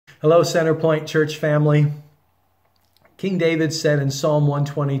Hello, CenterPoint Church family. King David said in Psalm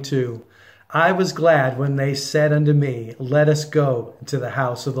 122, I was glad when they said unto me, let us go into the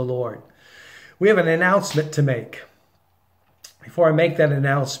house of the Lord. We have an announcement to make. Before I make that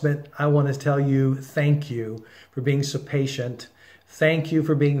announcement, I want to tell you thank you for being so patient. Thank you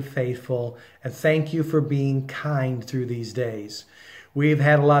for being faithful. And thank you for being kind through these days. We've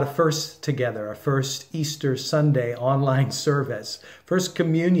had a lot of firsts together. Our first Easter Sunday online service. First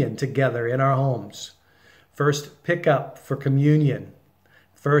communion together in our homes. First pickup for communion.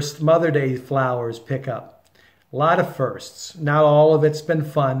 First Mother Day flowers pickup. A lot of firsts. Not all of it's been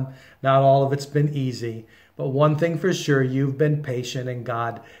fun. Not all of it's been easy. But one thing for sure, you've been patient and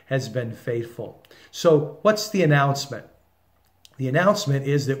God has been faithful. So what's the announcement? The announcement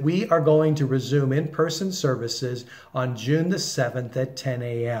is that we are going to resume in-person services on June the 7th at 10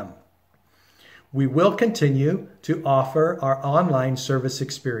 a.m. We will continue to offer our online service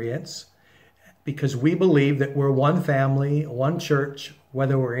experience because we believe that we're one family, one church,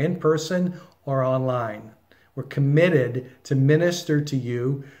 whether we're in person or online. We're committed to minister to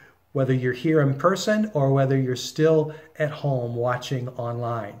you, whether you're here in person or whether you're still at home watching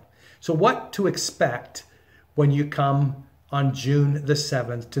online. So what to expect when you come on June the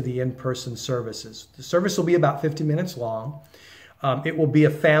 7th to the in-person services. The service will be about 50 minutes long. It will be a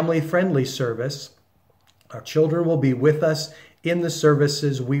family-friendly service. Our children will be with us in the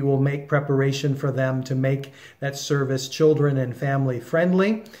services. We will make preparation for them to make that service children and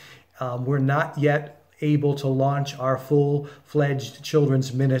family-friendly. We're not yet able to launch our full-fledged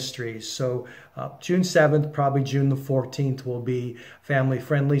children's ministry. So June 7th, probably June the 14th, will be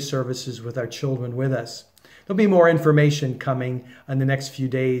family-friendly services with our children with us. There'll be more information coming in the next few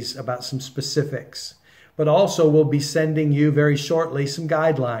days about some specifics. But also we'll be sending you very shortly some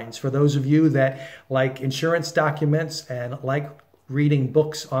guidelines for those of you that like insurance documents and like reading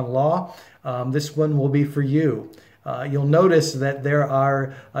books on law. This one will be for you. You'll notice that there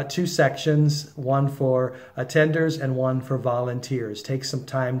are two sections, one for attenders and one for volunteers. Take some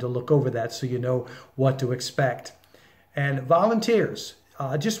time to look over that so you know what to expect. And volunteers,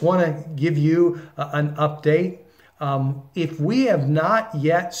 I just want to give you an update. If we have not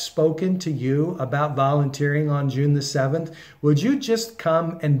yet spoken to you about volunteering on June the 7th, would you just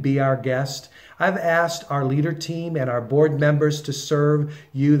come and be our guest? I've asked our leader team and our board members to serve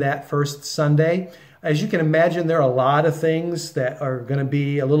you that first Sunday. As you can imagine, there are a lot of things that are going to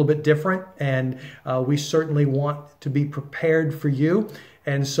be a little bit different, and we certainly want to be prepared for you.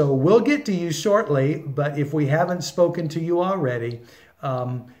 And so we'll get to you shortly, but if we haven't spoken to you already,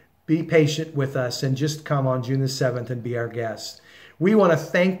 be patient with us and just come on June the 7th and be our guest. We want to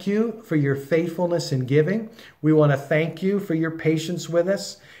thank you for your faithfulness in giving. We want to thank you for your patience with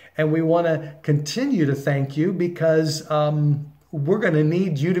us. And we want to continue to thank you because we're going to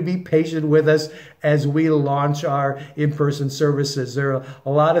need you to be patient with us as we launch our in-person services. There are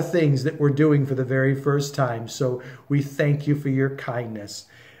a lot of things that we're doing for the very first time. So we thank you for your kindness.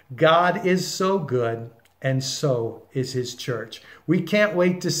 God is so good. And so is his church. We can't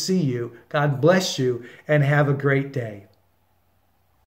wait to see you. God bless you and have a great day.